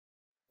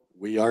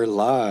We are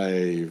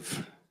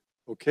live.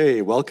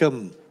 Okay,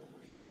 welcome.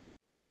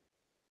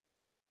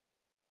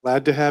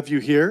 Glad to have you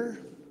here.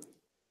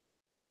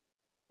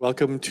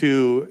 Welcome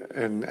to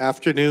an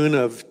afternoon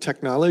of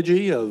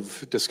technology,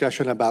 of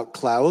discussion about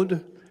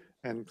cloud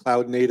and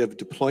cloud native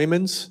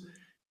deployments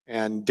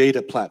and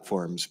data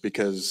platforms,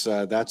 because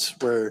that's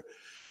where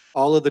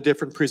all of the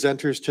different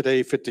presenters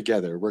today fit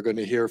together. We're going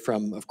to hear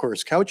from, of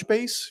course,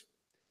 Couchbase.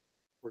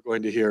 We're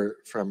going to hear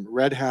from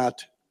Red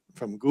Hat,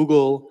 from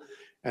Google,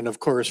 and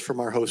of course from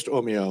our host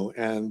Omio.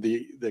 And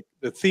the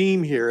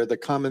theme here, the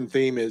common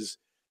theme is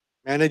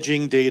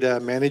managing data,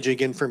 managing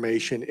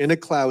information in a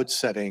cloud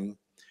setting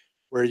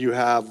where you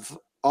have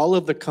all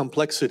of the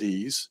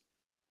complexities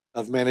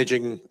of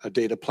managing a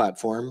data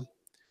platform,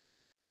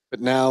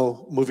 but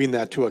now moving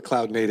that to a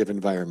cloud native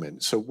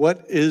environment. So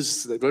what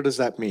does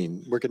that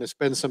mean? We're going to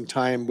spend some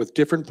time with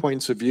different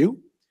points of view.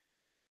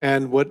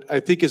 And what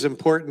I think is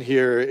important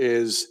here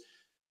is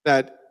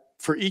that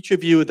for each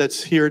of you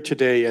that's here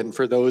today, and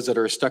for those that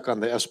are stuck on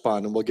the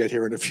S-Bahn, and we'll get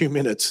here in a few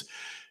minutes,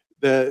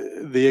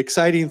 the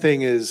exciting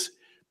thing is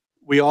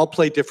we all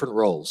play different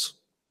roles.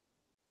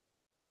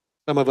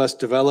 Some of us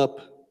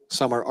develop,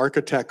 some are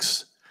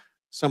architects,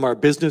 some are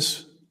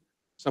business,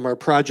 some are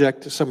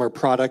project, some are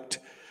product,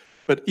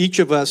 but each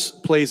of us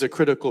plays a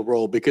critical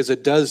role because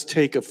it does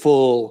take a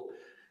full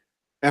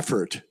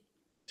effort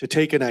to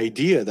take an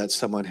idea that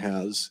someone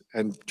has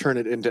and turn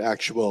it into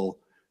actual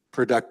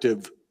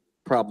productive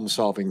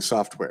problem-solving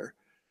software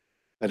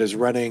that is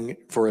running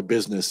for a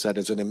business that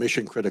is in a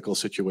mission-critical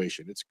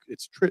situation.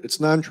 It's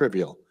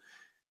non-trivial,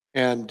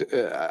 and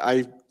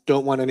I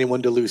don't want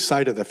anyone to lose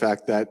sight of the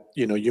fact that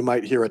you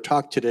might hear a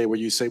talk today where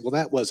you say, "Well,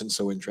 that wasn't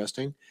so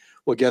interesting."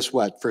 Well, guess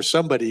what? For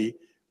somebody,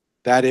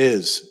 that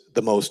is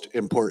the most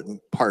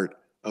important part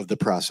of the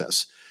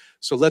process.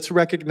 So let's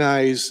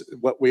recognize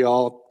what we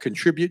all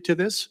contribute to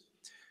this.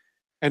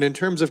 And in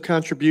terms of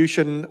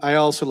contribution, I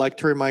also like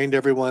to remind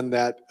everyone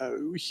that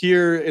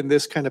here in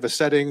this kind of a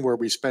setting where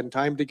we spend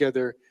time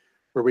together,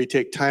 where we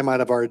take time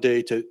out of our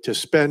day to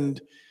spend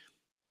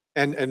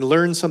and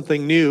learn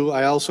something new,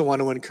 I also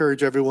want to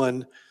encourage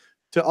everyone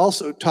to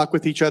also talk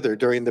with each other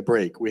during the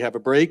break. We have a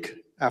break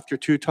after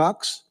 2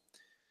 talks,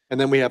 and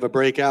then we have a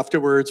break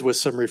afterwards with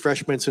some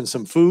refreshments and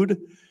some food.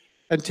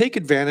 And take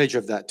advantage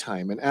of that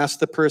time and ask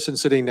the person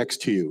sitting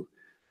next to you,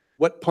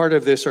 what part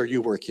of this are you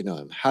working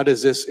on? How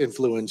does this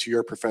influence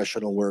your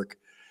professional work?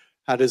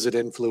 How does it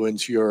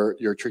influence your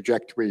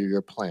trajectory or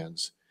your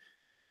plans?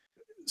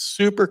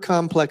 Super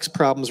complex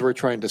problems we're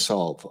trying to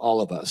solve,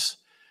 all of us.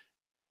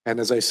 And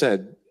as I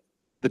said,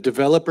 the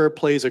developer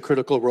plays a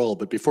critical role,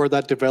 but before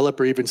that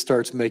developer even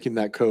starts making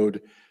that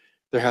code,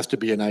 there has to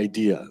be an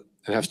idea.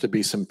 There has to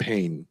be some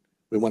pain.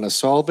 We want to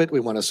solve it.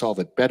 We want to solve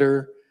it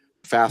better,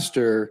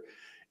 faster,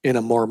 in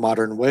a more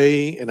modern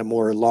way, in a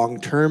more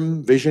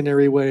long-term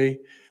visionary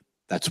way.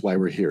 That's why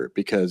we're here,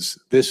 because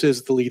this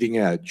is the leading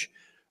edge.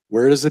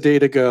 Where does the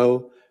data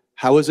go?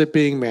 How is it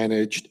being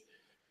managed?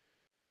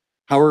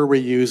 How are we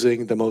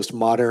using the most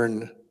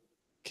modern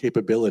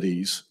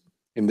capabilities,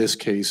 in this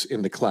case,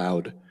 in the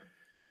cloud,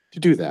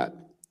 to do that?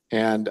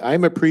 And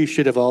I'm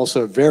appreciative,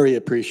 also very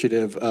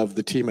appreciative of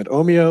the team at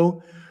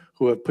Omio,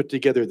 who have put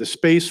together the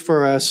space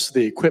for us,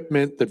 the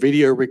equipment, the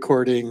video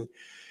recording,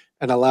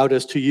 and allowed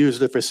us to use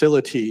the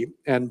facility.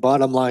 And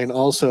bottom line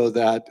also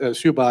that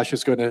Subhash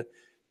is going to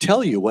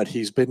tell you what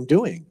he's been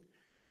doing,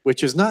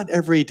 which is not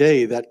every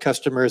day that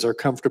customers are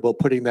comfortable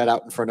putting that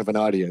out in front of an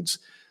audience.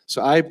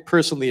 So I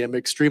personally am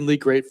extremely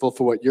grateful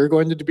for what you're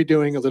going to be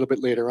doing a little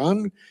bit later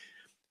on.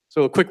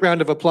 So a quick round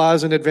of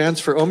applause in advance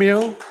for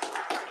Omio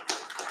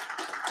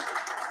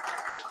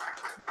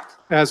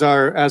as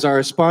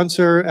our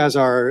sponsor, as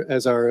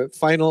our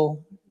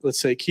final, let's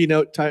say,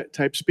 keynote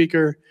type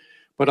speaker,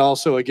 but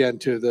also again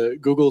to the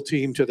Google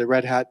team, to the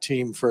Red Hat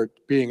team for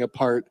being a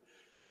part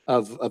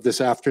of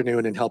this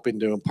afternoon and helping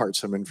to impart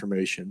some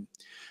information.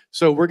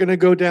 So we're going to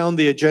go down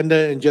the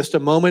agenda in just a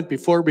moment.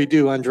 Before we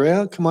do,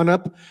 Andrea, come on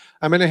up.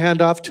 I'm going to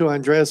hand off to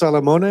Andrea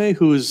Salamone,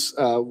 who's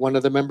one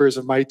of the members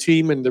of my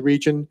team in the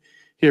region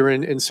here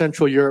in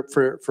Central Europe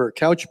for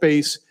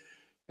Couchbase.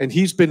 And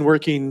he's been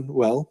working,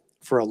 well,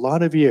 for a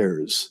lot of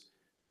years,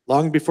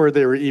 long before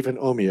they were even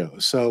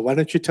Omio. So why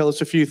don't you tell us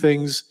a few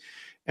things,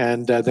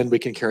 and then we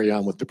can carry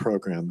on with the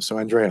program. So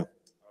Andrea.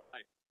 All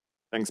right.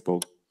 Thanks,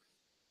 Paul.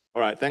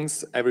 All right,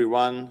 thanks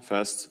everyone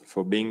first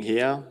for being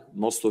here.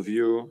 Most of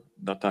you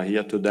that are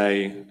here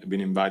today have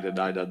been invited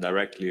either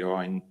directly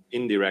or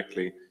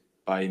indirectly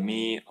by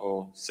me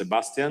or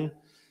Sebastian.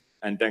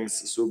 And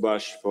thanks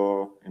Subhash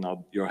for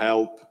your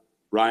help,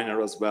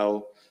 Rainer as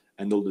well,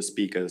 and all the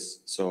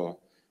speakers.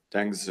 So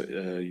thanks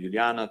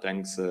Juliana,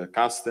 thanks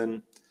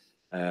Carsten,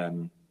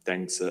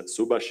 thanks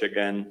Subhash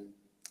again,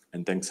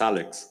 and thanks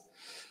Alex.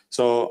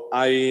 So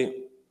I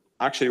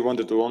actually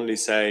wanted to only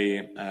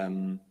say,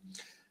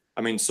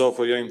 so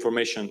for your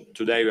information,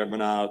 today we're going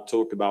to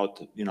talk about,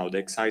 the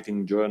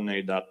exciting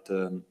journey that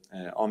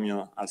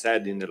Omio has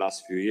had in the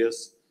last few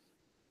years,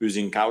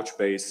 using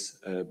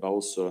Couchbase, but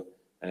also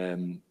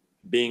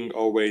being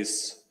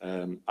always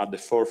at the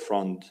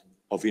forefront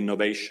of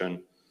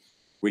innovation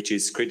which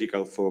is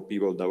critical for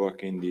people that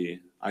work in the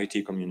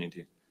IT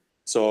community.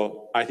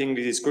 So I think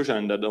this is crucial,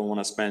 and I don't want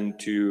to spend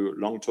too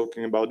long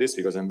talking about this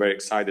because I'm very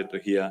excited to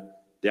hear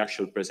the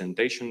actual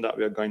presentation that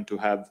we are going to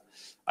have.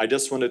 I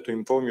just wanted to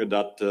inform you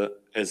that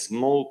a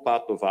small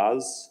part of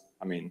us,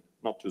 I mean,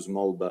 not too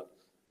small, but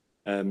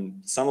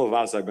some of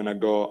us are going to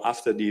go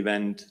after the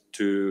event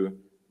to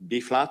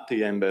B-Flat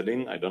here in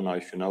Berlin. I don't know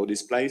if you know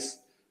this place.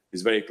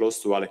 It's very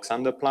close to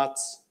Alexanderplatz.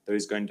 There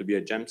is going to be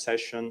a jam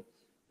session.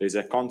 There's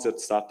a concert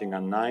starting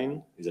at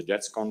 9. It's a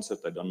jazz concert.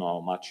 I don't know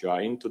how much you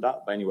are into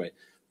that. But anyway,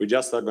 we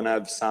just are going to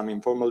have some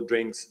informal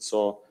drinks.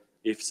 So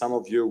if some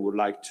of you would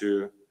like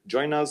to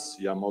join us,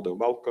 you are more than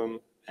welcome.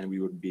 And we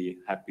would be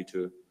happy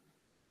to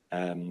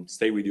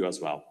stay with you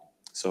as well.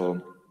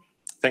 So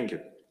thank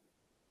you.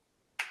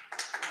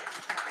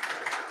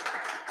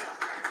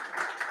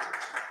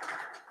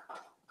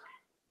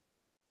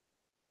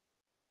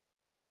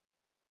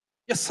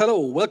 Yes, hello,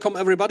 welcome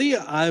everybody.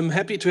 I'm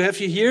happy to have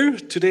you here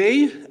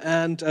today.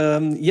 And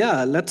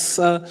yeah, let's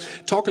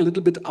talk a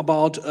little bit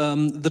about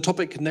the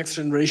topic next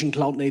generation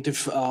cloud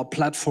native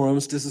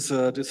platforms. This is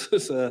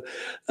a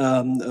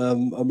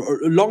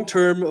long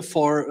term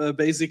for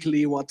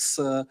basically what's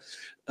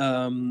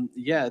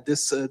yeah,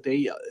 this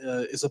day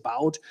is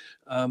about,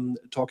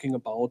 talking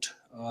about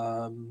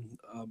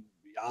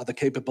the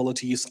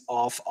capabilities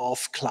of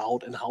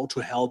cloud and how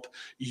to help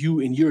you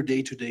in your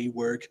day-to-day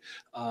work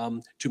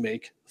to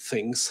make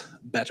things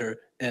better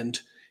and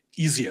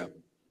easier.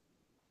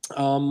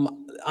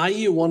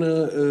 I want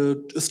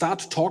to start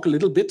to talk a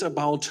little bit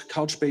about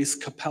Couchbase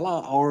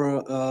Capella,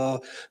 our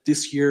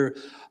this year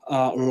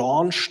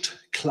launched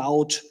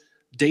cloud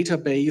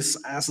database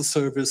as a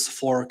service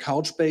for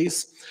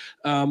Couchbase.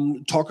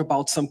 Talk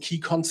about some key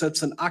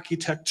concepts and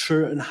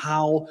architecture and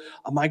how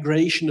a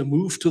migration, a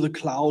move to the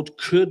cloud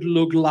could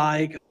look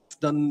like. I've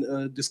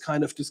done this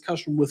kind of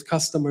discussion with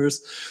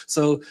customers.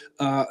 So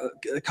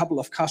a couple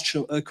of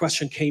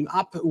questions came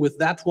up with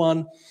that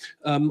one.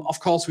 Of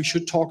course, we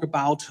should talk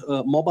about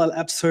mobile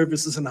app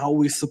services and how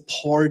we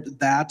support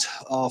that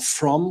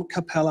from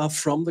Capella,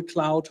 from the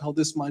cloud, how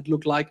this might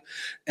look like.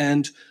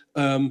 And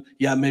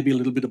yeah, maybe a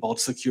little bit about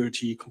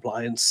security,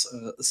 compliance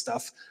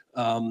stuff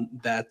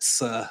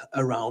that's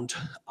around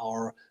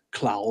our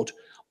cloud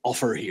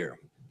offer here.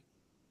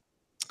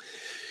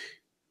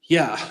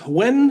 Yeah,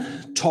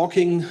 when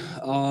talking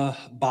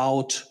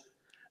about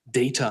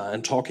data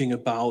and talking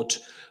about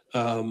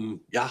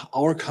yeah,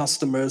 our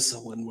customers,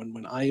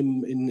 when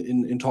I'm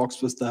in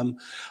talks with them,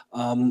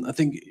 I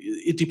think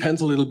it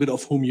depends a little bit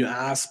of whom you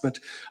ask, but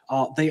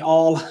they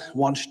all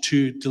want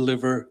to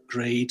deliver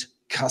great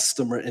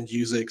customer and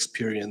user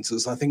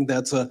experiences. I think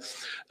that's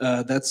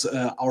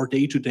our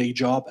day-to-day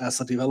job as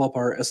a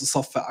developer, as a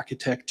software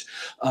architect.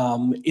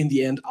 In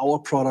the end, our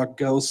product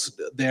goes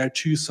there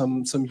to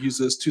some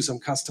users, to some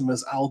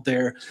customers out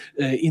there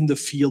in the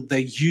field.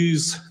 They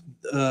use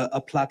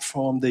a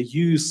platform, they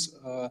use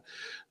a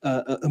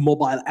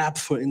mobile app,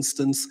 for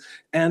instance,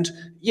 and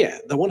yeah,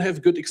 they want to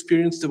have good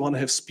experience, they want to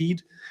have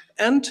speed.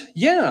 And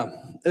yeah,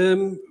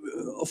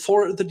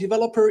 for the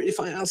developer, if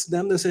I ask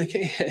them, they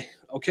say,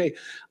 okay,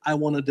 I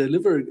want to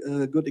deliver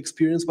a good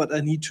experience, but I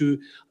need to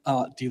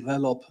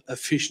develop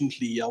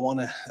efficiently. I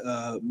want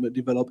to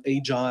develop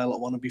agile. I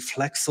want to be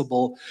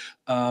flexible,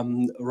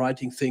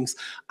 writing things.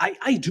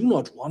 I do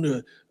not want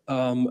to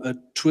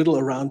twiddle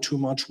around too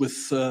much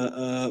with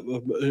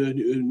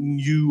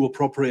new or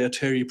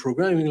proprietary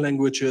programming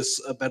languages.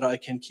 Better I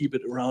can keep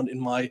it around in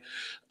my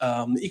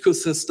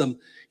ecosystem.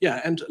 Yeah,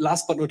 and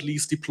last but not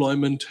least,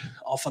 deployment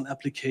of an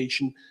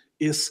application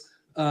is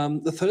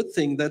the third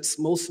thing that's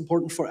most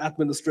important for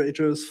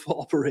administrators, for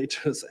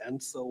operators,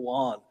 and so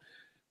on.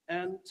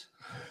 And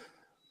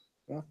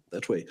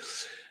that way.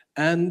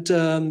 And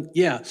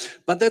yeah,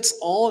 but that's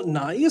all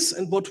nice.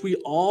 And what we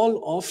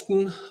all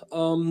often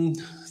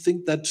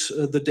think that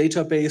the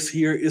database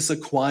here is a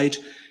quite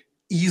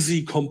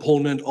easy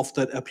component of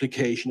that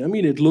application. I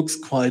mean, it looks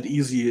quite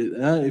easy.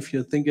 If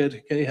you think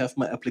it, okay, I have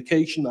my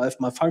application, I have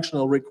my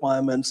functional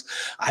requirements,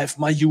 I have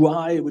my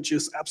UI, which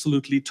is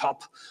absolutely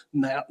top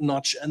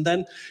notch. And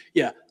then,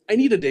 yeah, I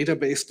need a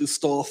database to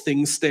store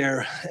things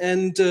there.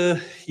 And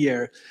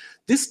here,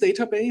 this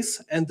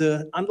database and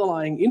the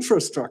underlying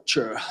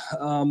infrastructure,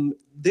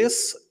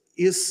 this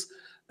is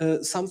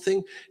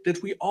something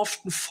that we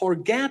often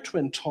forget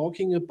when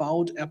talking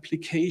about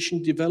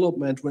application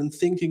development, when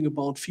thinking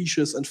about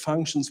features and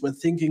functions, when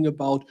thinking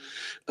about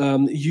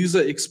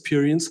user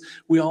experience.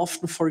 We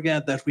often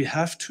forget that we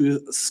have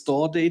to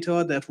store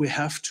data, that we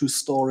have to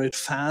store it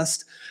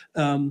fast,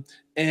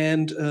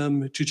 and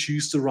to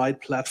choose the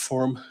right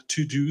platform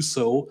to do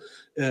so,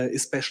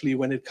 especially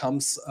when it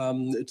comes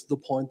to the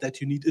point that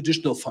you need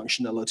additional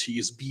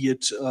functionalities, be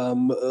it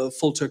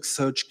full text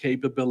search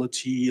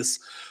capabilities,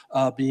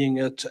 being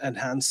it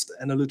enhanced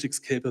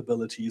analytics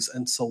capabilities,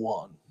 and so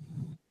on.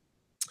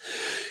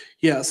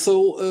 Yeah,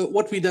 so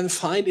what we then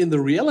find in the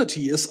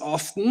reality is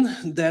often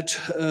that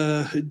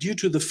due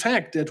to the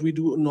fact that we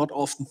do not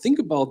often think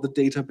about the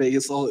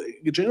database or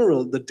in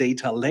general the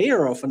data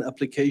layer of an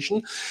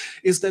application,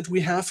 is that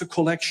we have a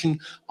collection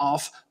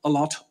of a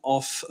lot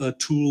of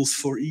tools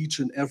for each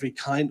and every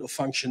kind of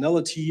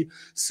functionality.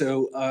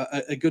 So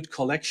a good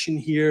collection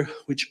here,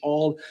 which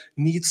all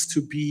needs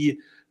to be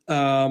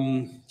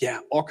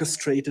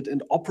orchestrated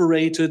and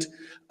operated.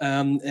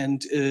 In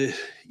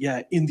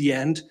the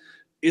end,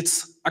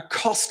 it's a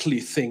costly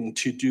thing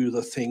to do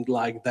the thing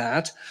like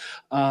that.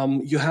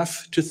 You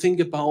have to think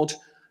about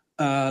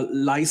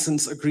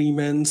license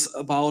agreements,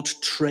 about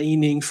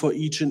training for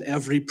each and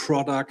every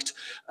product.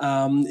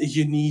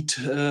 You need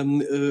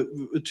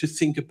to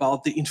think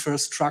about the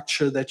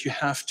infrastructure that you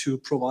have to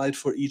provide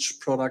for each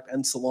product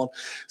and so on.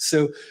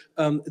 So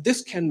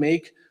this can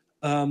make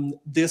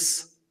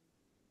this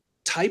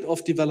type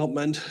of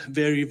development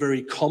very,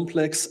 very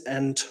complex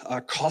and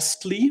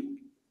costly.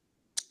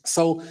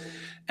 So,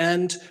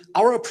 and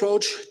our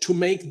approach to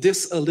make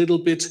this a little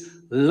bit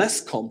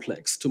less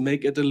complex, to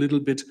make it a little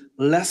bit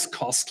less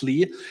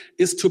costly,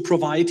 is to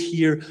provide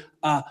here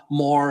a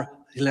more,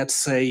 let's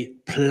say,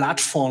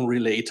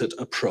 platform-related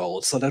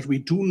approach, so that we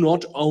do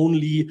not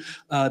only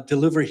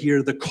deliver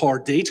here the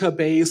core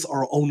database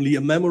or only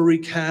a memory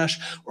cache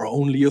or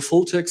only a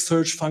full-text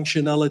search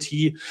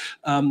functionality,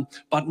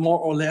 but more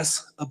or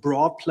less a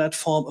broad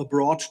platform, a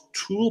broad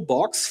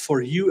toolbox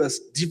for you as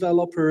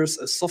developers,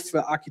 as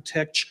software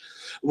architects,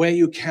 where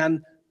you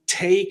can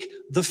take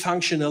the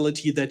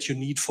functionality that you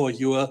need for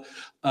your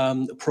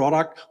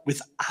product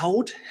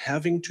without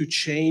having to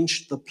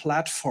change the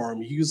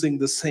platform, using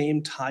the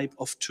same type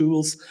of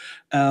tools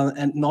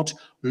and not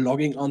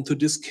logging onto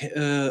this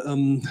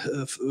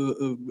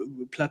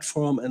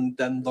platform and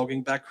then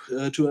logging back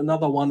to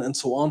another one and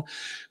so on.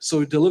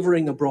 So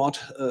delivering a broad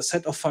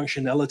set of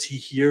functionality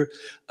here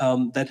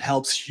that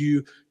helps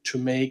you to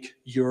make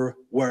your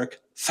work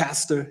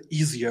faster,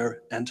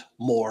 easier, and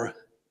more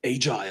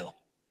agile.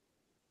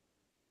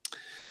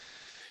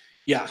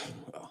 Yeah,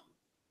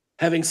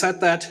 having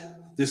said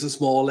that, this is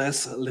more or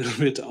less a little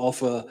bit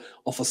of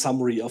a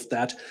summary of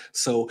that.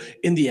 So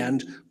in the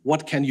end,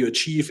 what can you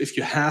achieve if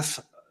you have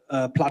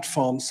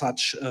platforms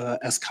such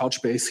as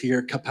Couchbase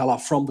here, Capella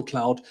from the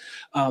cloud?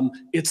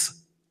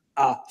 It's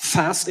a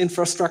fast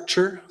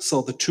infrastructure,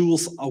 so the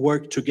tools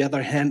work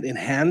together hand in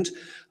hand.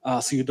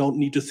 So you don't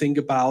need to think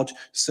about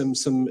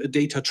some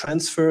data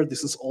transfer.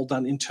 This is all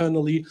done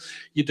internally.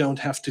 You don't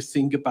have to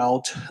think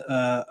about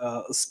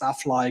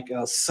stuff like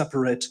a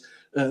separate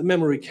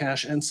memory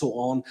cache and so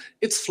on.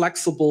 It's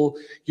flexible.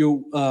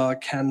 You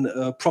can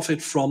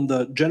profit from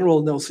the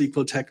general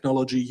NoSQL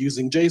technology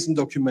using JSON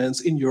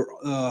documents in your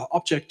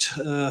object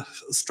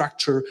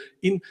structure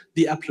in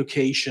the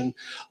application,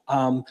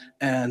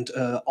 and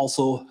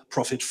also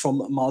profit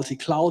from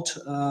multi-cloud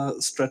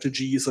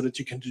strategy, so that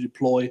you can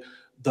deploy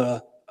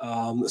the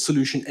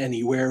solution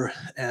anywhere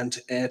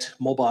and add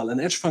mobile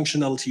and edge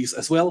functionalities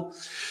as well.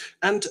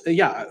 And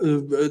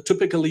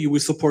typically we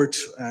support,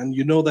 and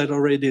you know that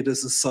already,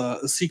 this is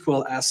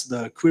SQL as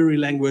the query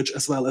language,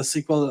 as well as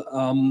SQL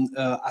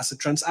as the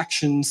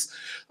transactions,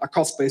 a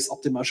cost-based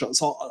optimizer.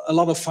 So a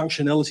lot of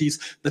functionalities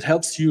that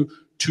helps you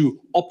to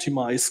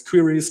optimize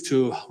queries,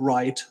 to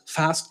write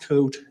fast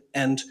code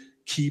and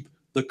keep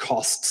the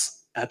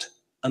costs at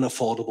an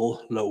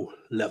affordable low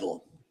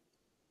level.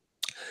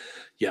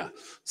 Yeah,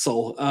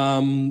 so,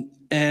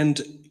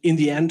 and in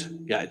the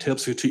end, yeah, it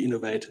helps you to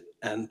innovate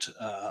and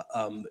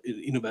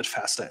innovate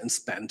faster and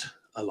spend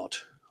a lot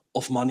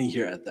of money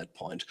here at that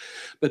point.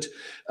 But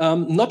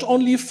not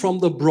only from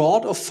the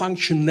broad of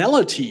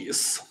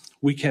functionalities,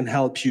 we can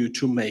help you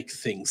to make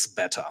things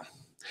better.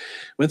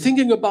 When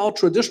thinking about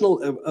traditional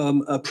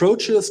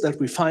approaches that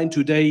we find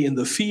today in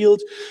the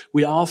field,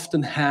 we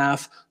often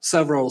have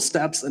several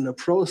steps in a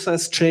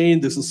process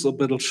chain. This is a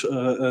bit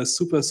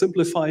super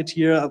simplified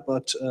here,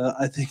 but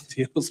I think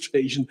the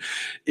illustration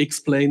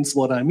explains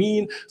what I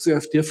mean. So you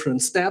have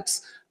different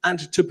steps,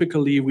 and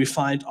typically we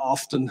find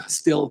often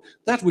still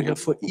that we have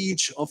for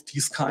each of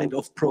these kind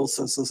of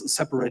processes a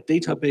separate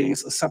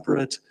database, a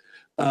separate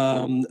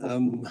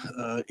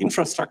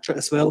infrastructure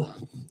as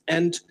well.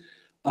 And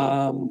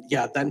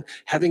then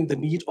having the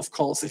need, of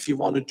course, if you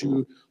want to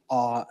do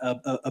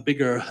a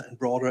bigger and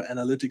broader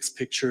analytics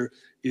picture,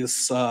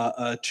 is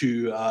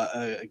to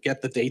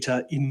get the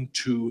data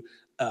into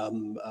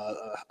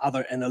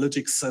other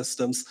analytics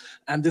systems.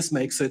 And this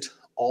makes it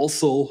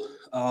also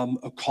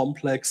a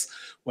complex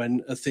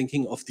when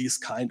thinking of these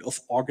kind of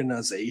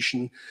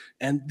organization.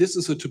 And this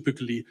is a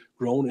typically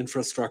grown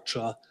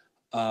infrastructure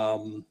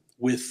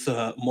with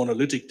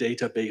monolithic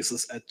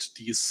databases at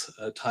these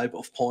type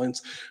of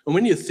points. And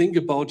when you think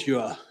about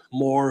your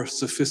more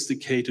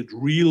sophisticated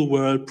real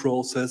world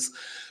process,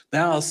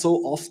 there are so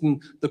often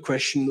the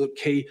question,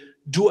 okay,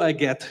 do I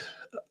get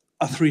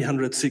a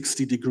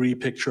 360-degree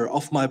picture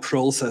of my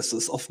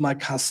processes, of my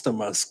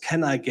customers?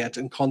 Can I get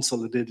in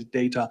consolidated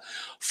data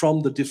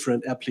from the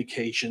different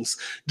applications?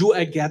 Do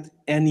I get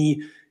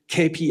any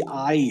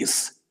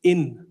KPIs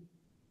in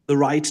the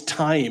right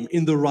time,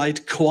 in the right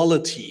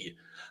quality?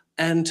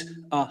 And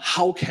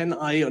how can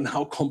I, and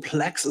how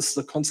complex is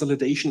the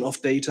consolidation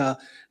of data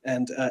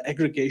and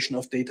aggregation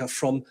of data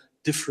from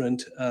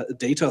different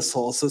data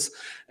sources?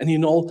 And you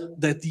know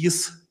that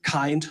these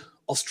kind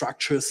of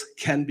structures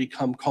can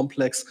become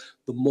complex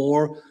the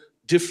more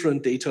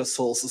different data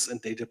sources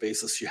and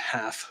databases you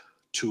have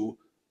to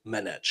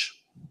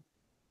manage.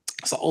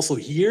 So also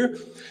here,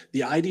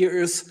 the idea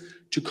is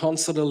to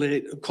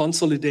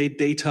consolidate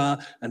data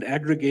and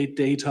aggregate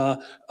data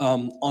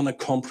on a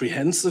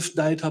comprehensive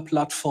data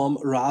platform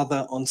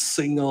rather on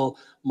single,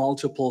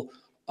 multiple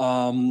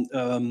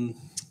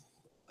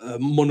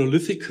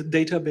monolithic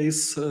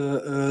database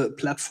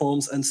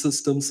platforms and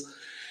systems,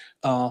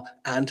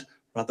 and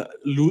rather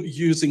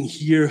using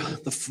here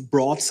the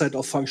broad set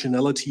of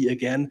functionality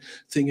again,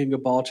 thinking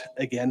about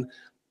again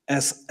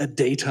as a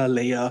data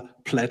layer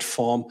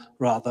platform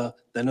rather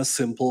than a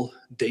simple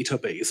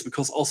database,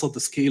 because also the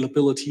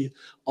scalability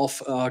of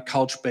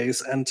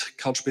Couchbase and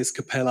Couchbase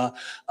Capella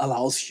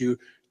allows you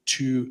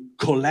to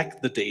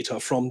collect the data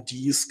from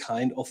these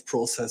kind of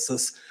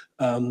processes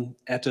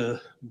at a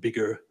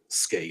bigger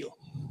scale.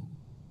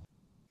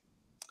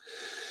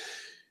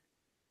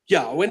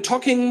 Yeah, when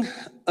talking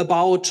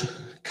about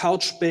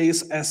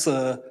Couchbase as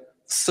a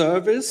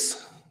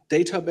service,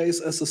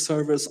 database as a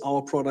service,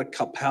 our product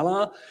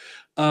Capella,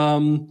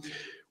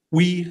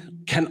 we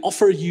can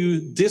offer you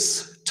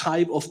this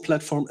type of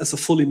platform as a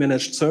fully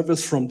managed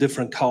service from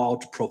different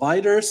cloud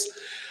providers,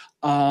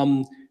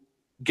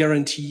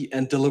 guarantee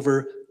and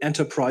deliver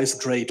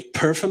enterprise-grade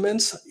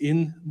performance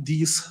in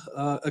these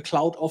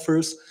cloud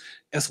offers,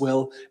 as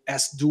well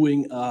as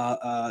doing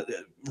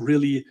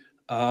really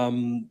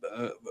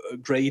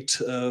great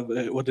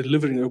or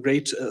delivering a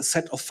great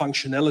set of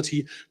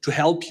functionality to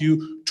help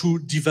you to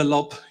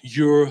develop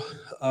your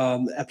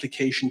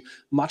application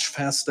much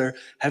faster,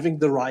 having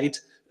the right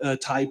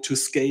type to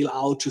scale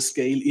out, to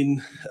scale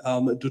in,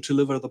 to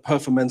deliver the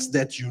performance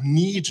that you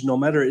need, no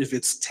matter if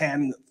it's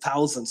 10,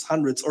 thousands,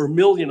 hundreds, or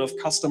million of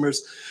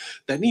customers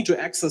that need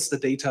to access the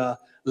data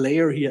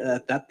layer here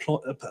at that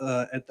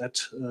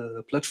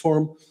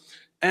platform.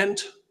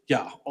 And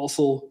yeah,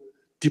 also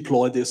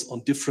deploy this on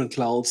different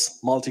clouds,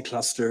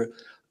 multi-cluster,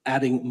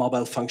 adding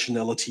mobile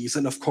functionalities.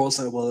 And of course,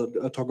 I will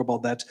talk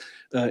about that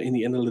in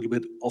the end a little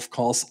bit. Of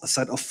course, a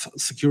set of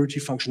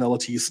security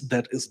functionalities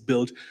that is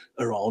built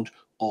around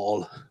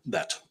all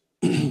that.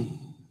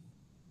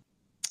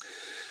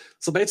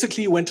 So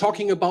basically, when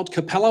talking about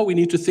Capella, we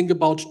need to think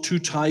about two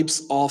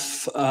types of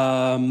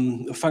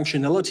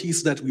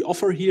functionalities that we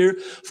offer here.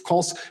 Of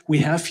course, we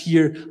have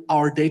here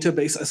our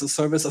database as a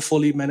service, a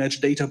fully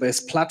managed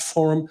database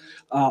platform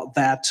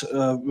that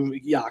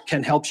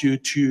can help you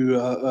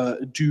to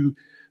do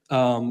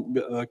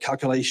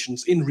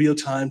calculations in real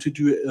time, to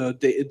do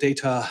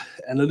data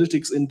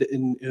analytics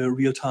in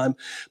real time,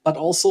 but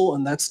also,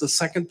 and that's the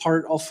second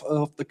part of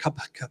the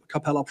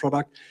Capella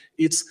product,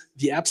 it's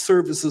the app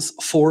services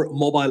for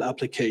mobile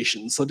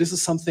applications. So this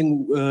is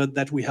something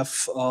that we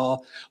have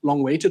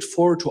long waited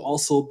for, to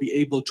also be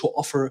able to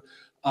offer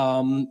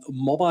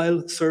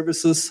mobile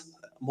services,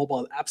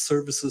 mobile app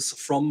services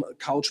from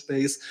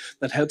Couchbase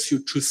that helps you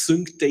to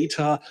sync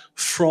data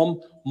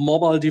from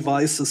mobile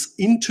devices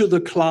into the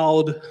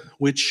cloud,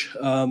 which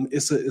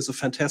is a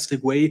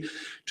fantastic way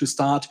to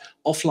start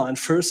offline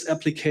first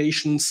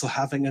applications. So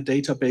having a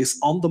database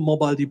on the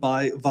mobile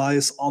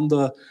device, on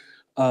the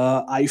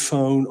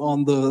iPhone,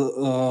 on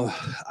the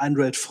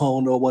Android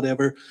phone, or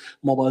whatever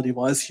mobile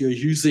device you're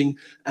using,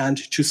 and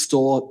to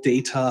store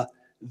data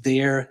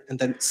there and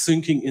then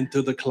syncing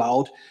into the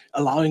cloud,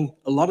 allowing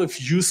a lot of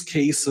use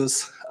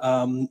cases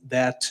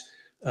that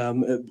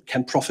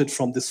can profit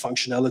from this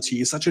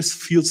functionality, such as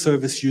field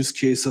service use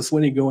cases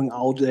when you're going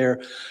out there,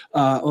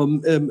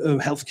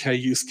 healthcare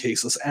use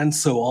cases, and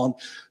so on.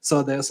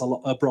 So there's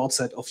a broad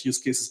set of use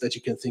cases that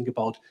you can think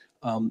about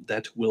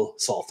that will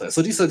solve that.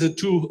 So these are the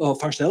two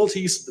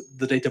functionalities,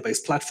 the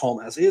database platform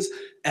as is,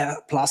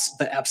 plus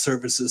the app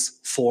services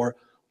for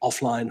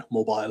offline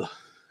mobile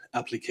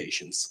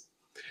applications.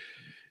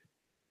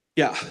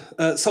 Yeah,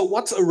 so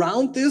what's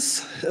around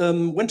this?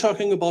 When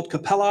talking about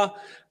Capella,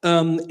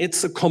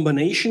 it's a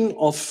combination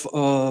of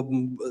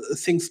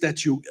things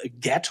that you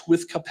get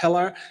with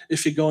Capella.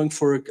 If you're going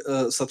for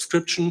a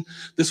subscription,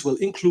 this will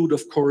include,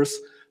 of course,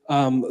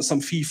 some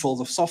fee for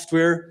the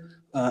software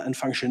and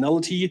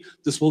functionality.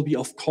 This will be,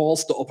 of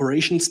course, the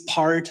operations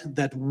part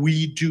that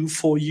we do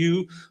for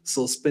you.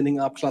 So spinning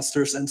up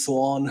clusters and so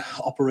on,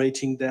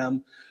 operating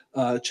them,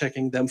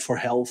 checking them for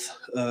health,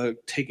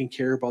 taking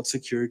care about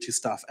security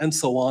stuff, and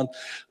so on,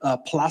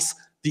 plus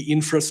the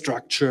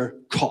infrastructure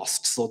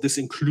costs. So this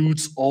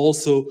includes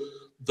also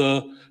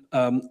the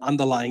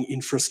underlying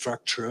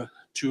infrastructure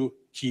to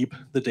keep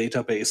the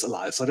database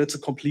alive. So that's a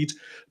complete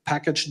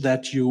package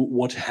that you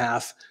would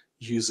have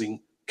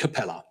using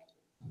Capella.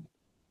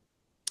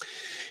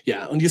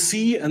 Yeah, and you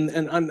see,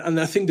 and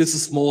I think this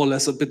is more or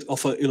less a bit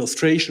of an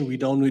illustration. We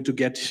don't need to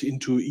get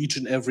into each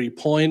and every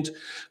point.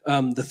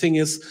 The thing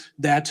is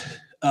that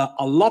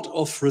a lot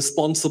of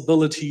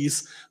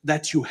responsibilities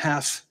that you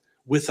have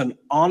with an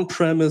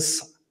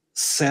on-premise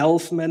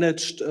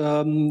self-managed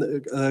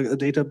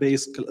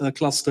database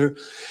cluster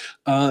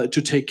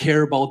to take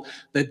care about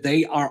that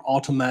they are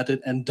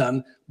automated and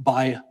done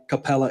by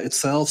Capella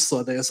itself.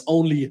 So there's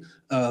only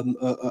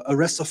a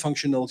rest of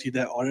functionality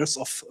there, or rest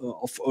of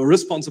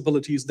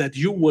responsibilities that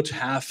you would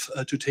have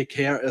to take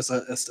care as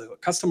a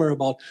customer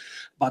about.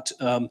 But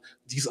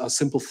these are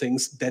simple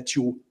things that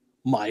you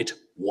might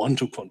want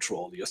to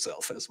control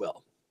yourself as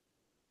well.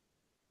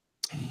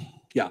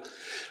 Yeah,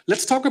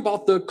 let's talk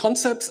about the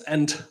concepts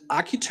and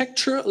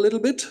architecture a little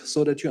bit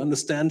so that you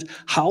understand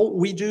how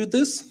we do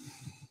this.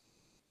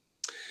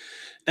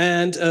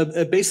 And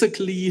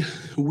basically,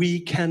 we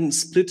can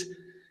split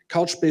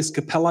Couchbase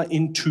Capella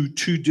into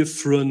two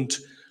different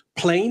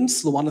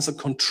planes. The one is a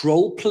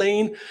control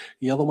plane,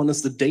 the other one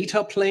is the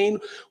data plane,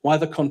 while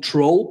the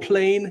control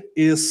plane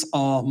is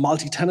a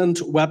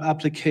multi-tenant web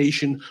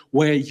application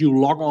where you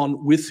log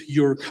on with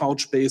your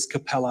Couchbase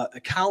Capella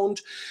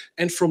account.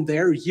 And from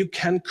there, you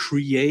can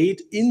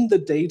create in the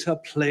data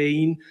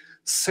plane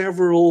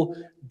several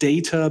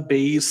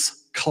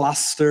database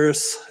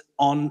clusters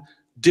on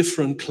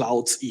different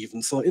clouds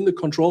even. So in the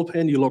control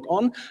plane, you log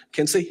on,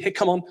 can say, hey,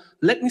 come on,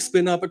 let me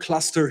spin up a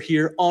cluster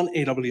here on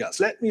AWS.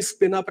 Let me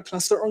spin up a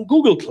cluster on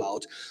Google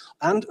Cloud,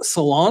 and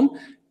so on.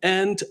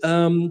 And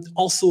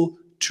also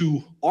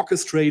to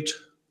orchestrate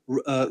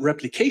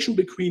replication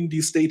between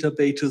these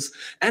databases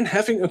and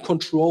having a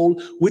control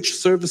which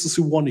services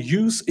you want to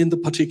use in the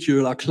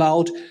particular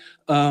cloud,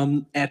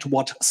 at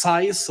what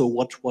size, so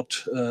what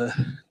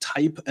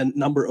type and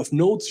number of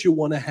nodes you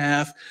want to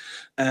have.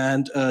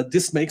 And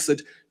this makes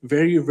it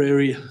very,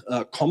 very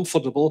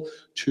comfortable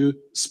to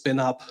spin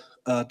up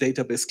a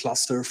database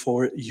cluster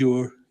for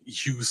your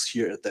use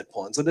here at that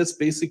point. So that's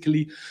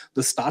basically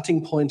the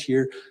starting point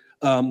here,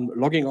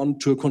 logging on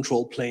to a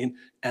control plane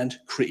and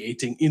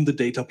creating in the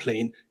data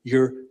plane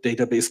your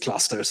database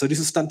cluster. So this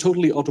is done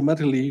totally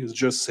automatically. You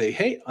just say,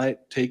 hey, I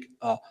take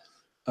a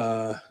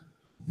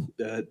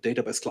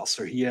database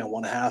cluster here. I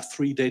want to have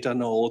 3 data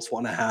nodes,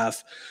 want to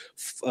have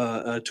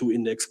 2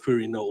 index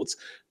query nodes,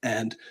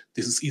 and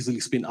this is easily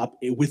spin up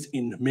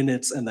within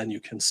minutes, and then you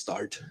can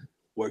start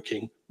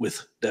working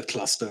with that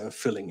cluster,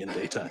 filling in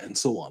data, and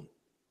so on.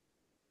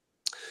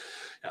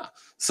 Yeah,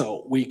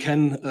 so we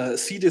can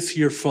see this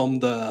here from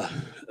the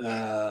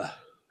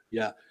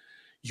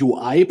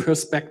UI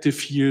perspective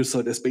here.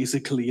 So there's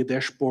basically a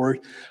dashboard,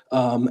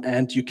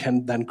 and you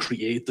can then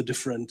create the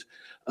different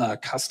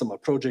customer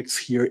projects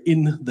here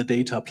in the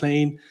data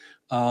plane,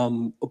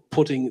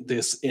 putting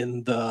this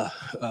in the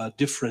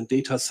different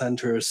data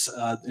centers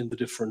in the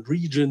different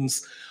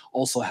regions.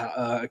 Also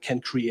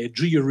can create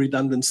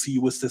geo-redundancy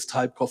with this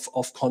type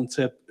of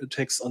concept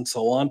text and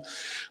so on,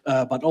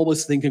 but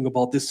always thinking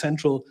about this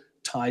central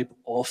type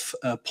of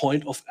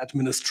point of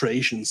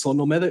administration. So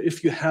no matter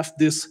if you have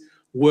this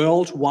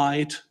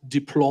worldwide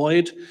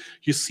deployed,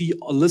 you see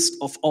a list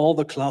of all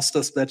the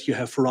clusters that you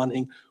have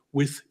running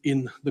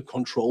within the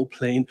control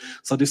plane.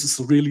 So this is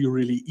really,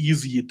 really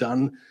easy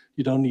done.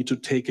 You don't need to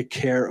take a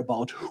care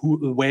about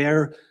who,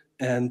 where,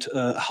 and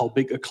how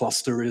big a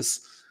cluster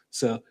is.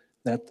 So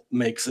that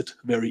makes it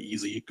very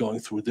easy going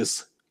through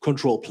this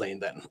control plane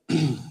then.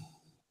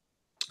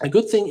 A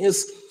good thing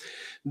is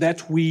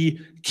that we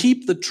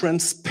keep the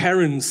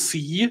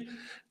transparency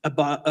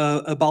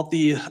about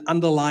the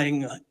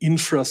underlying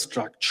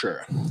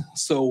infrastructure.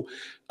 So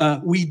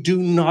we do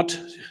not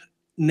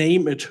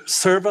name it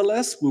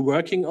serverless. We're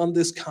working on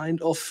this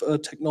kind of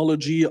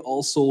technology,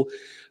 also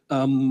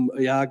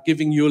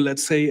giving you,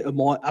 let's say, a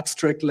more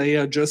abstract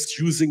layer, just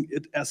using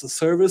it as a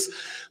service.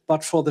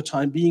 But for the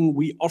time being,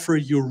 we offer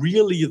you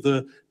really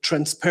the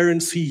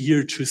transparency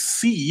here to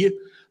see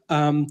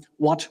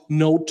what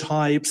node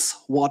types,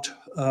 what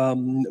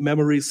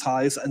memory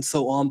size, and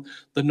so on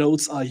the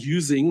nodes are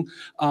using,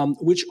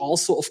 which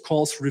also, of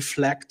course,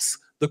 reflects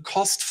the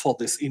cost for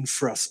this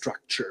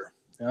infrastructure.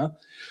 Yeah?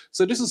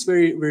 So this is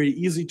very, very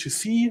easy to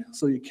see.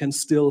 So you can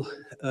still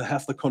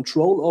have the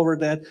control over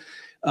that.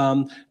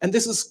 And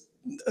this is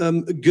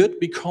good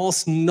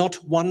because not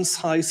one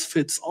size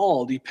fits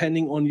all,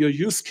 depending on your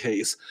use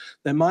case.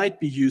 There might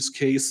be use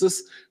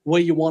cases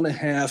where you want to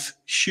have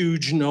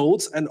huge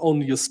nodes and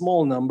only a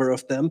small number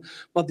of them,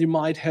 but you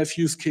might have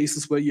use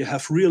cases where you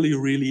have really,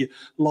 really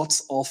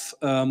lots of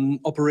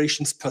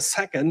operations per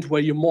second,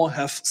 where you more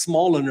have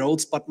smaller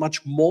nodes, but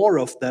much more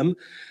of them,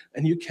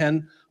 and you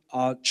can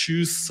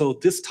choose so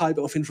this type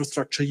of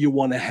infrastructure you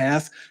want to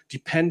have,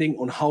 depending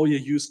on how your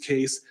use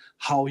case,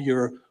 how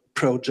your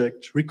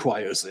project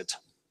requires it.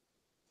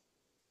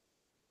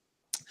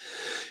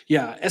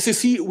 Yeah, as you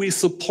see, we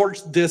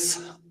support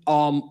this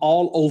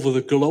all over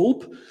the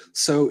globe.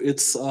 So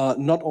it's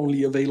not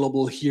only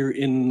available here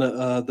in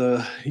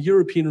the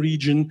European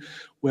region.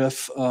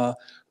 We've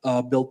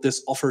built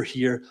this offer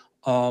here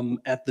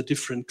at the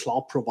different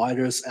cloud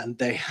providers, and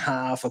they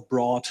have a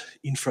broad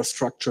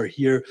infrastructure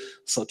here.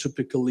 So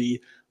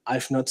typically,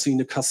 I've not seen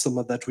a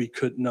customer that we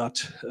could not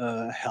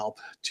help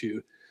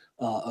to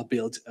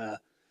build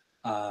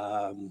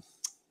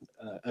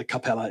a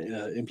Capella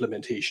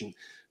implementation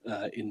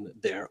in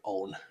their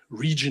own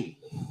region.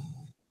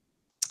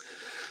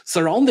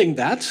 Surrounding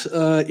that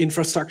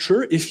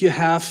infrastructure, if you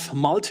have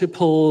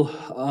multiple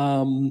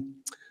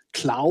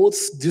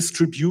clouds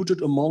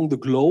distributed among the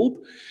globe,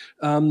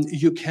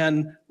 you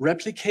can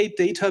replicate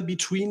data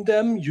between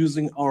them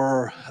using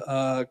our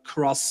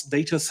cross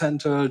data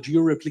center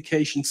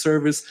geo-replication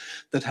service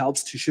that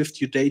helps to shift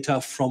your data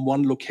from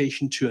one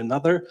location to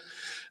another.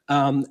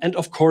 And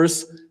of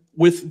course,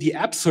 with the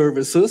app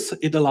services,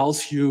 it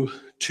allows you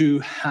to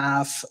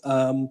have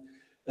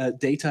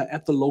data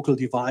at the local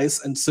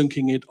device and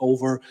syncing it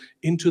over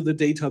into the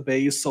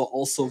database. So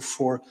also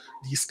for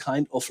these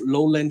kind of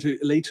low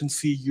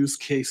latency use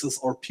cases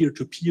or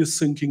peer-to-peer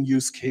syncing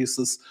use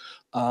cases,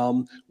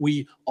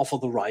 we offer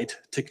the right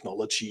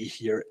technology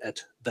here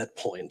at that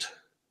point.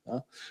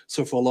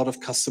 So for a lot of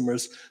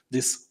customers,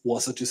 this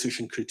was a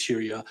decision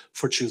criteria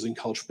for choosing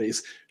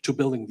Couchbase to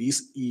building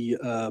these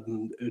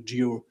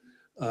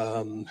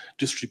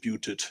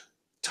geo-distributed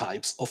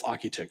types of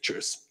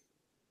architectures.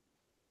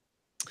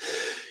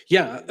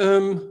 Yeah,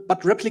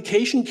 but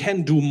replication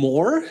can do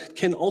more,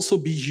 can also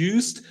be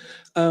used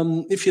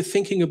if you're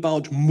thinking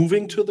about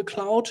moving to the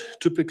cloud.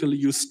 Typically,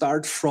 you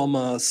start from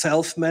a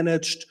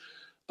self-managed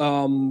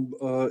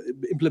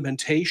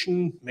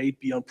implementation, may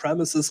be on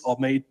premises or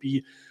may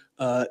be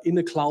in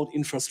a cloud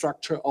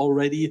infrastructure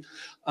already,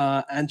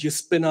 and you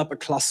spin up a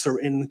cluster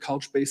in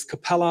Couchbase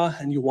Capella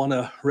and you want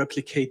to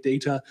replicate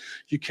data.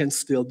 You can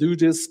still do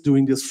this,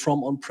 doing this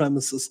from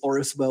on-premises or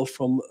as well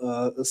from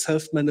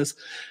self-managed,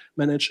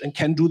 and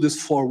can do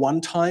this for one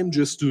time,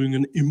 just doing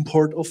an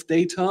import of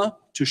data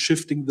to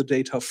shifting the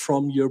data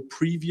from your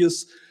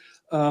previous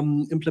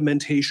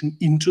implementation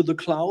into the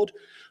cloud.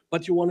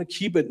 But you want to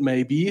keep it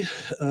maybe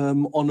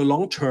on a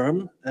long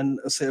term and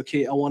say,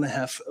 okay, I want to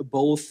have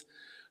both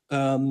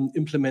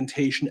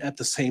implementation at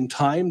the same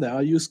time. There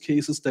are use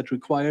cases that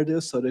require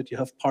this so that you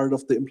have part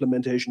of the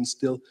implementation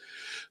still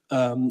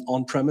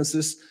on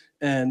premises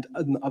and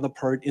another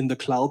part in the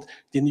cloud.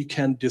 Then you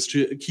can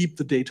keep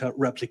the data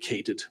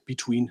replicated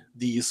between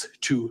these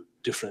two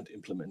different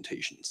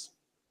implementations.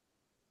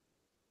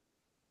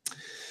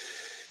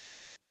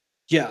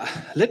 Yeah,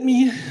 let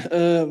me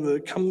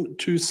come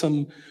to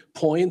some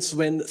points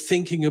when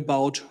thinking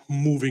about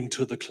moving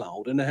to the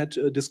cloud. And I had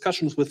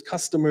discussions with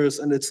customers,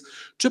 and it's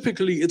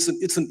typically it's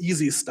an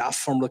easy stuff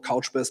from the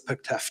Couchbase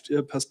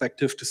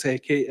perspective to say,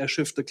 okay, I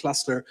shift the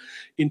cluster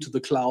into the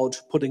cloud,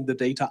 putting the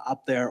data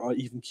up there, or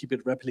even keep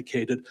it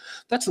replicated.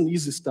 That's an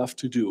easy stuff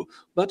to do,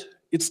 but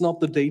it's not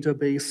the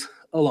database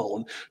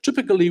alone.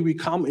 Typically, we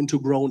come into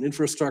grown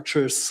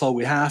infrastructures, so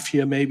we have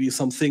here maybe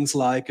some things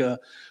like a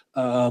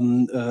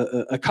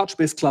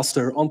Couchbase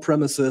cluster on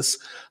premises,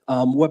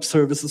 web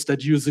services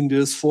that using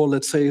this for,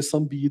 let's say,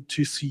 some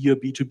B2C or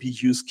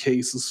B2B use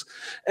cases,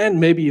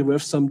 and maybe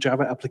with some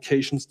Java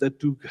applications that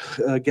do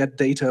get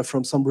data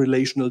from some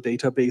relational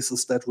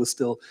databases that we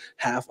still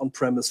have on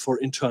premise for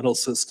internal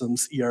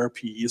systems, ERP,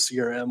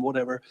 CRM,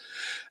 whatever.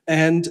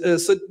 And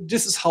so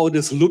this is how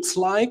this looks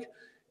like.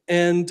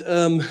 And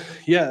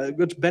yeah,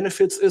 good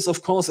benefits is,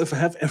 of course, if I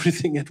have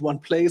everything at one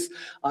place,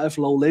 I have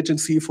low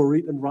latency for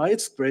read and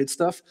writes, great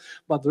stuff.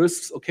 But the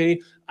risks, okay,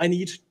 I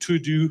need to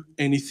do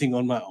anything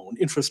on my own,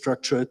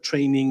 infrastructure,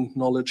 training,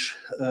 knowledge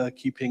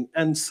keeping,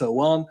 and so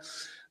on.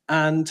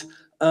 And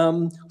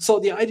so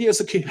the idea is,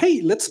 okay, hey,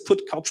 let's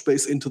put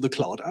Couchbase into the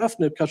cloud. I have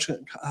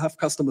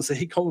customers say,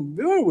 hey, come,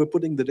 we're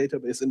putting the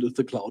database into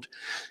the cloud.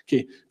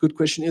 Okay, good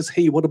question is,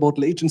 hey, what about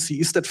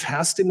latency? Is that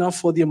fast enough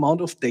for the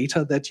amount of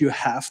data that you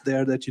have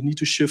there that you need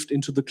to shift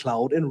into the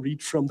cloud and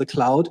read from the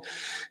cloud?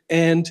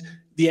 And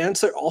the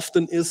answer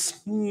often is,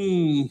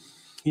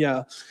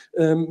 yeah,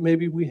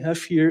 maybe we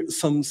have here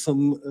some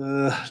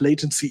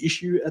latency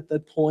issue at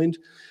that point.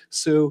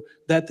 So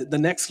that the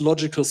next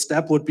logical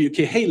step would be,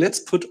 okay, hey, let's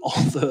put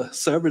all the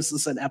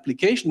services and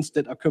applications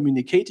that are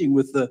communicating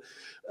with the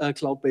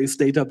cloud-based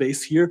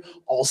database here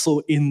also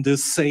in the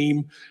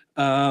same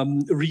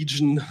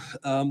region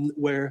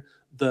where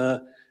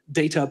the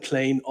data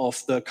plane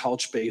of the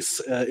Couchbase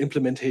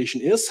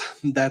implementation is.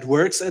 That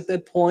works at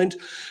that point.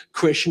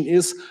 Question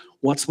is,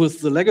 what's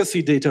with the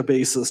legacy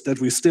databases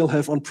that we still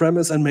have on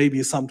premise and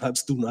maybe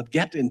sometimes do not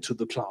get into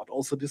the cloud?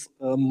 Also this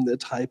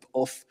type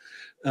of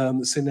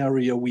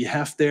scenario we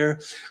have there.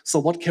 So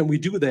what can we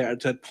do there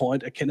at that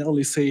point? I can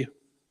only say,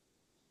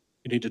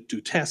 you need to do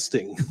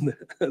testing.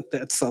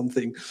 That's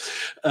something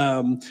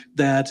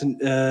that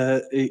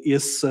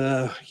is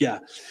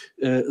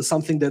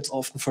something that's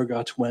often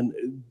forgot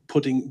when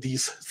putting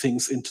these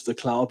things into the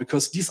cloud,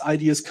 because these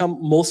ideas come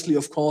mostly,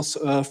 of course,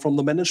 from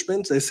the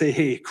management. They say,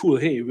 hey, cool,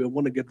 hey, we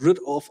want to get rid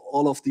of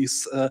all of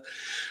these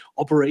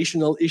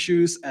operational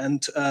issues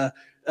and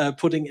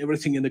putting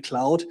everything in the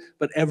cloud,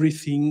 but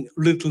everything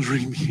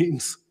literally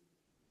means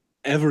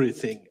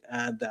everything,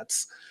 and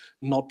that's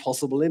not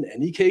possible in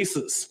any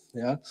cases.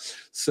 Yeah,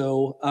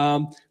 so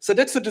so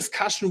that's a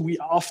discussion we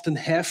often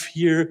have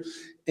here,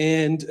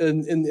 and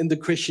the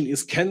question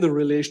is, can the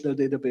relational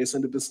database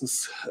and the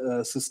business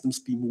systems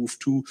be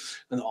moved to?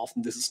 And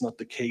often this is not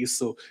the case,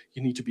 so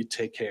you need to be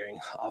taking care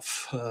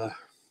of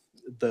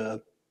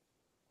the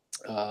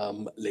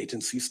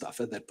latency stuff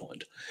at that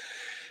point.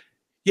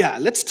 Yeah,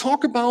 let's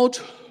talk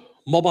about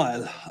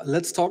mobile.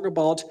 Let's talk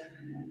about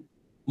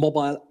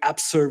mobile app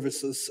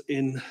services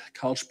in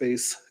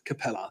Couchbase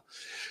Capella.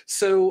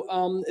 So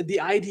the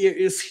idea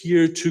is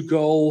here to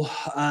go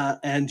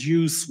and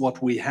use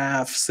what we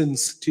have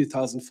since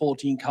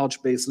 2014,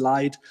 Couchbase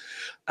Lite,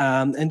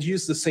 and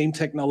use the same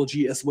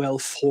technology as well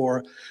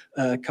for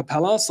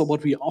Capella. So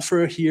what we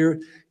offer here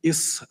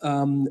is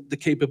the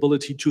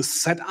capability to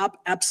set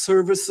up app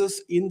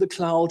services in the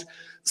cloud,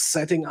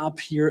 setting up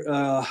here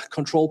a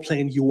control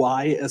plane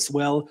UI as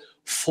well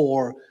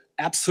for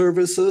app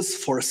services,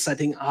 for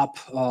setting up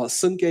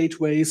sync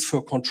gateways,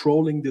 for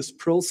controlling this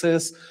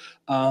process,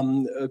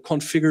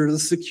 configure the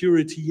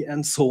security,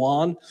 and so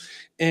on.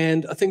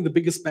 And I think the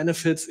biggest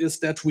benefits is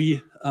that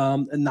we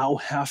now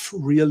have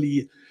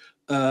really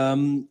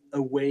a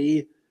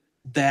way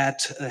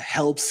that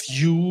helps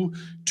you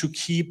to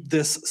keep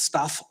this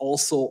stuff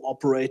also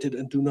operated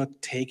and do not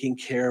taking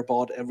care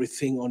about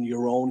everything on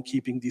your own,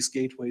 keeping these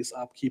gateways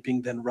up,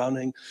 keeping them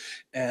running.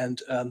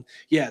 And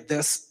yeah,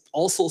 there's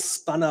also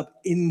spun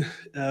up in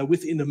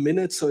within a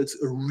minute, so it's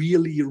a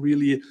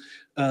really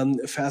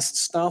fast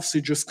stuff. So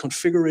you just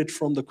configure it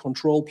from the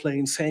control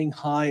plane, saying,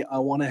 hi, I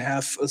want to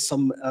have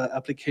some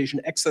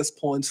application access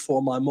points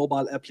for my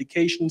mobile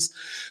applications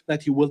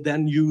that you will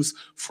then use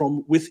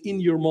from within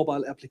your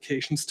mobile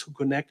applications to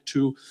connect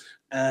to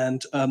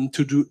and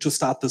to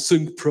start the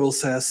sync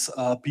process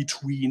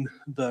between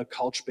the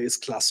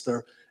Couchbase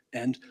cluster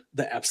and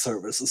the app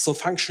services. So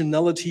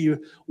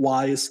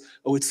functionality-wise,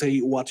 I would say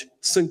what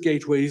Sync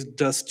Gateway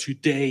does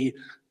today,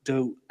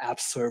 the app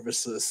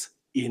services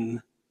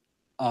in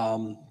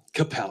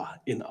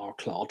Capella, in our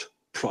cloud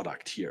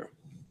product here.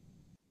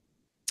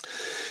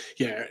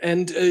 Yeah,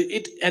 and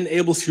it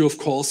enables you, of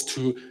course,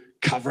 to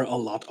cover a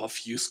lot of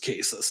use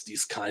cases,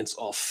 these kinds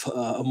of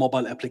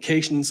mobile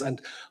applications,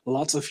 and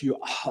lots of you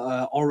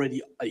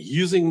already are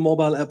using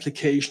mobile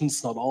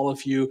applications, not all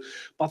of you,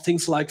 but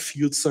things like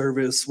field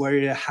service, where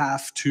you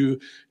have to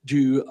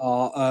do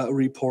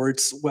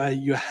reports, where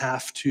you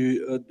have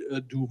to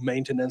do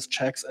maintenance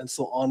checks and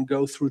so on,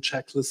 go through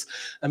checklists,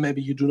 and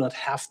maybe you do not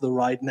have the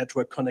right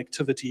network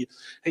connectivity.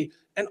 Hey,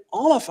 and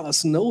all of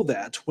us know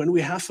that when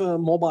we have a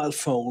mobile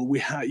phone,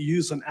 we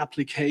use an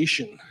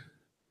application,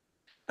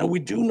 and we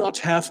do not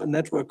have a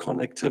network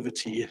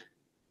connectivity.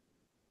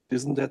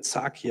 Doesn't that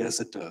suck?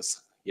 Yes, it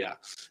does. Yeah,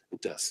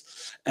 it does.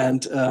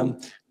 And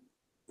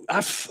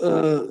I've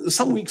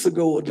some weeks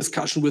ago a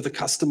discussion with a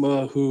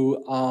customer who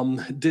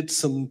did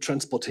some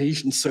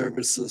transportation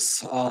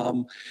services,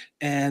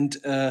 and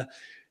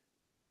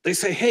they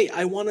say, hey,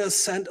 I want to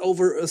send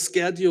over a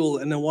schedule,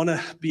 and I want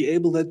to be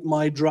able that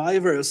my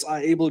drivers are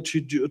able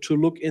to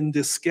look in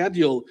this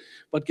schedule.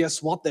 But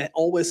guess what? They're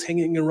always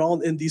hanging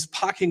around in these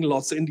parking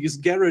lots, in these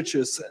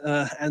garages,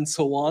 and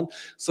so on.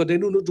 So they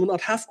do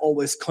not have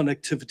always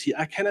connectivity.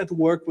 I cannot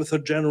work with a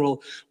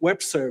general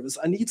web service.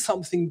 I need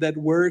something that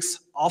works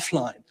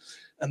offline.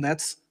 And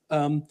that's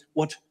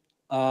what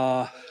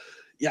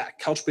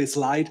Couchbase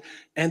Lite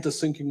and the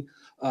syncing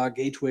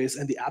gateways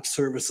and the app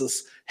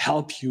services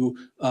help you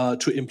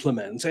to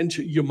implement. And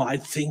you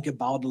might think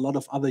about a lot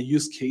of other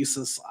use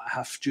cases. I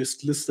have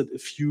just listed a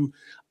few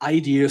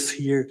ideas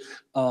here,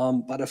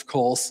 but of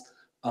course,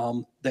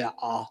 there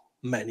are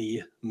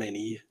many,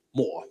 many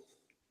more.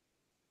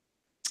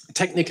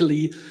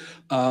 Technically,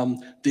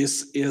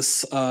 this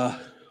is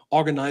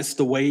organized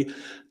the way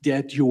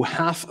that you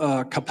have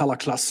a Capella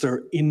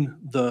cluster in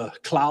the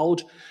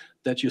cloud,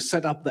 that you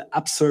set up the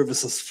app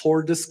services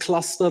for this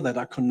cluster that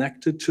are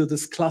connected to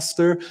this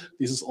cluster.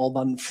 This is all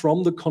done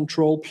from the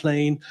control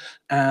plane,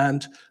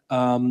 and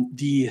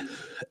the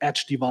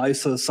edge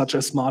devices such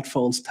as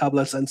smartphones,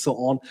 tablets, and so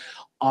on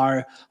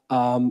are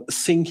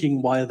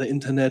syncing via the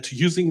internet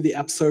using the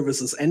app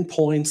services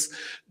endpoints.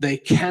 They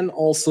can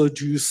also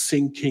do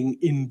syncing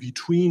in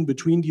between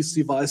these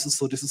devices.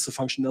 So this is a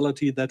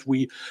functionality that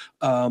we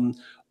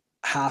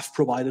have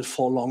provided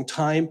for a long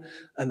time,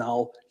 and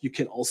now you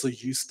can also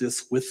use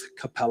this with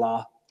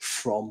Capella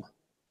from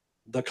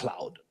the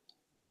cloud.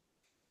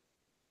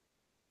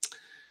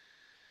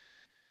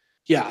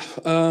 Yeah,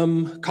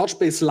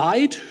 Couchbase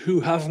Lite,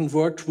 who haven't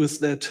worked with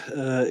that,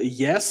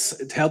 yes,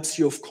 it helps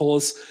you, of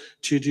course,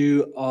 to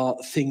do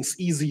things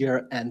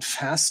easier and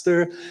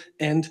faster,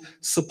 and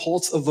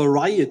supports a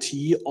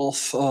variety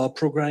of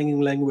programming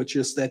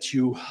languages that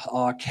you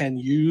can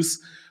use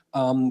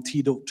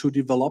to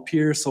develop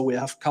here. So we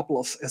have a couple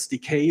of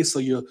SDKs, so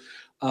you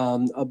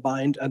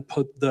bind and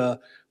put the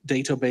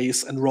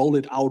database and roll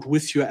it out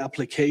with your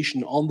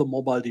application on the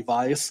mobile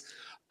device,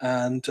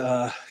 and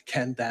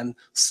can then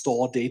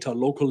store data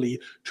locally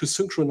to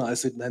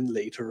synchronize it then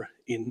later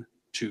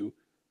into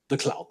the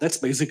cloud. That's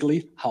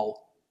basically how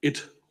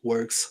it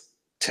works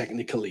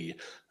technically.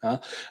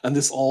 And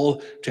this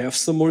all to have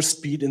some more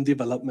speed in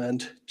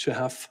development, to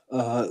have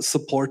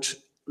support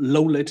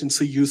low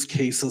latency use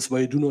cases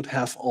where you do not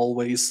have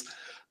always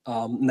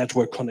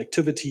network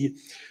connectivity,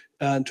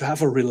 and to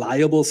have a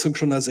reliable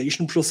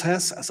synchronization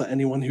process. As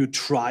anyone who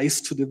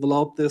tries to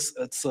develop this,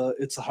 it's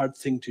a hard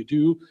thing to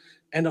do.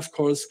 And of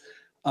course,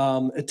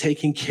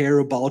 taking care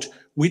about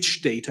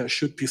which data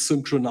should be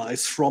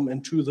synchronized from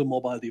and to the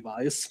mobile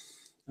device.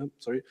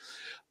 For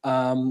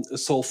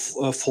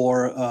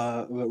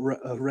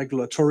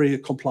regulatory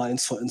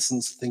compliance, for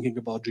instance, thinking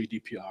about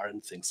GDPR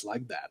and things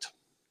like that.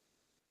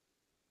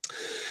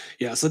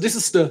 Yeah, so this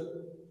is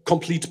the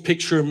complete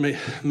picture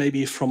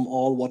maybe from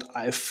all what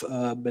I've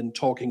been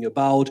talking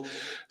about.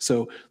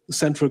 So the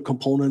central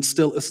component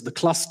still is the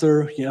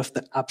cluster. You have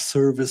the app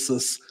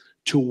services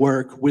to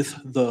work with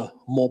the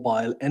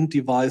mobile end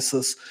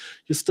devices.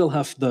 You still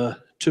have the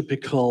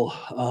typical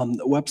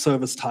web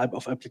service type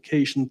of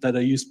application that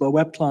are used by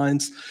web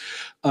clients.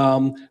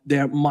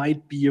 There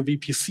might be a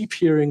VPC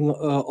peering,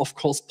 of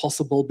course,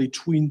 possible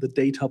between the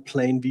data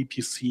plane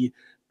VPC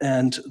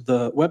and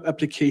the web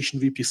application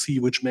VPC,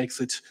 which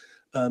makes it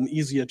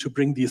easier to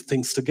bring these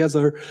things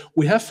together.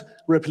 We have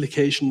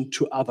replication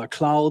to other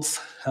clouds,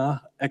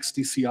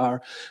 XDCR,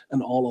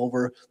 and all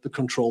over the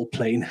control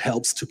plane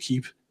helps to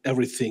keep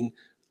everything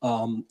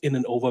in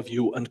an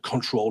overview and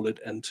control it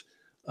and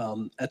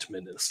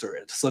administer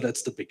it. So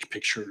that's the big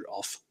picture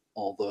of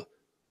all the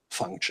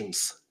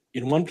functions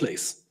in one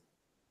place.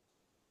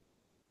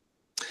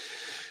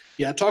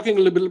 Yeah, talking a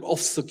little bit of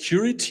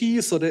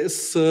security. So there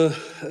is,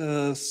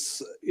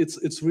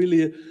 it's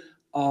really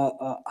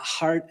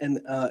hard and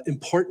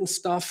important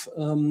stuff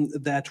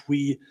that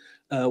we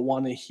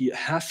want to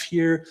have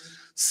here.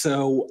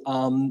 So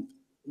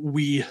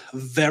we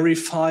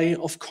verify,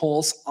 of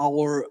course,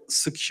 our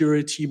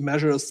security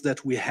measures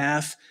that we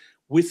have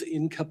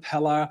within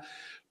Capella.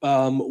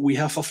 We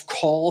have, of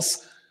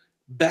course,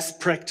 best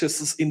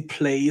practices in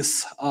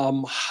place,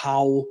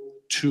 how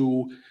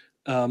to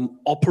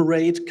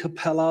operate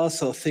Capella.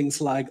 So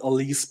things like a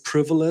least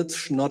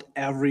privilege. Not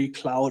every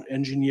cloud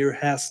engineer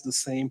has the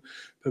same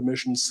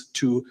permissions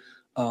to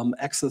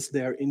access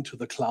there into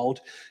the cloud.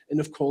 And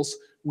of course,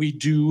 we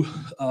do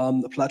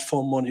the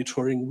platform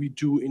monitoring. We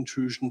do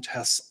intrusion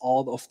tests,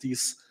 all of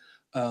these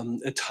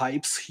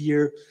types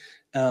here.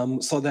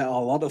 So there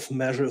are a lot of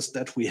measures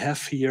that we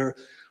have here.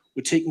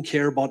 We're taking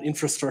care about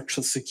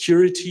infrastructure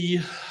security.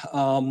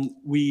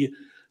 We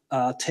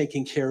are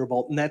taking care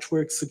about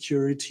network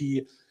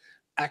security.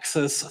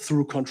 Access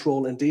through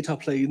control and data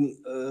plane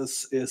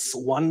is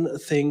one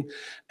thing.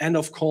 And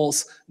of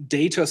course,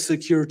 data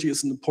security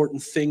is an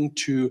important thing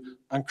to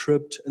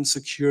encrypt and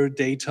secure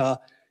data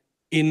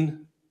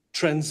in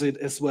transit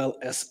as well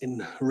as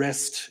in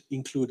rest,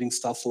 including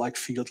stuff like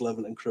field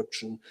level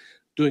encryption,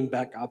 doing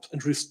backups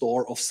and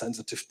restore of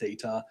sensitive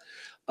data,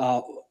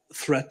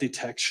 threat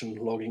detection,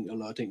 logging,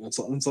 alerting, and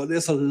so on. So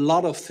there's a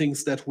lot of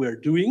things that we're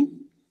doing.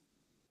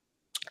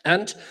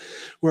 And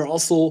we're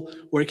also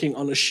working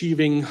on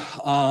achieving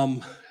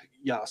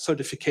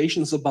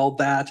certifications about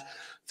that,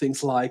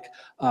 things like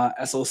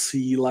SOC,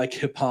 like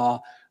HIPAA,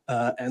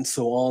 and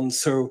so on.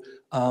 So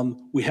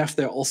we have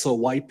there also a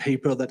white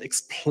paper that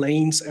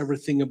explains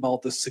everything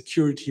about the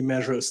security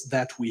measures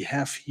that we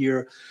have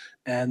here.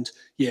 And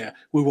yeah,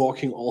 we're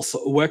working also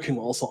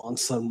on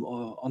some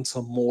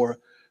more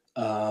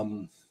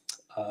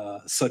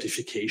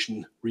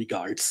certification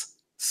regards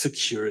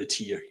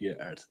security here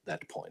at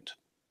that point.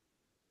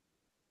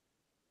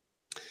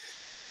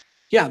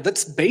 Yeah,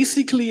 that's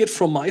basically it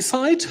from my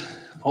side.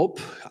 Hope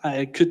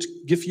I could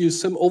give you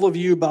some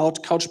overview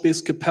about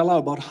Couchbase Capella,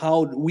 about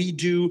how we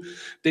do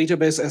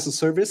database as a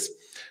service.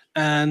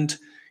 And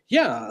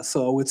yeah,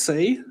 so I would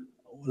say,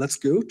 let's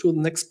go to the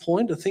next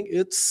point. I think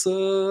it's,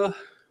 the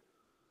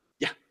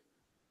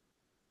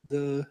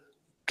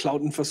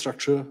cloud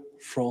infrastructure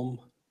from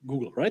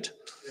Google, right?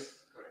 Yes,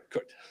 correct.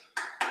 Good.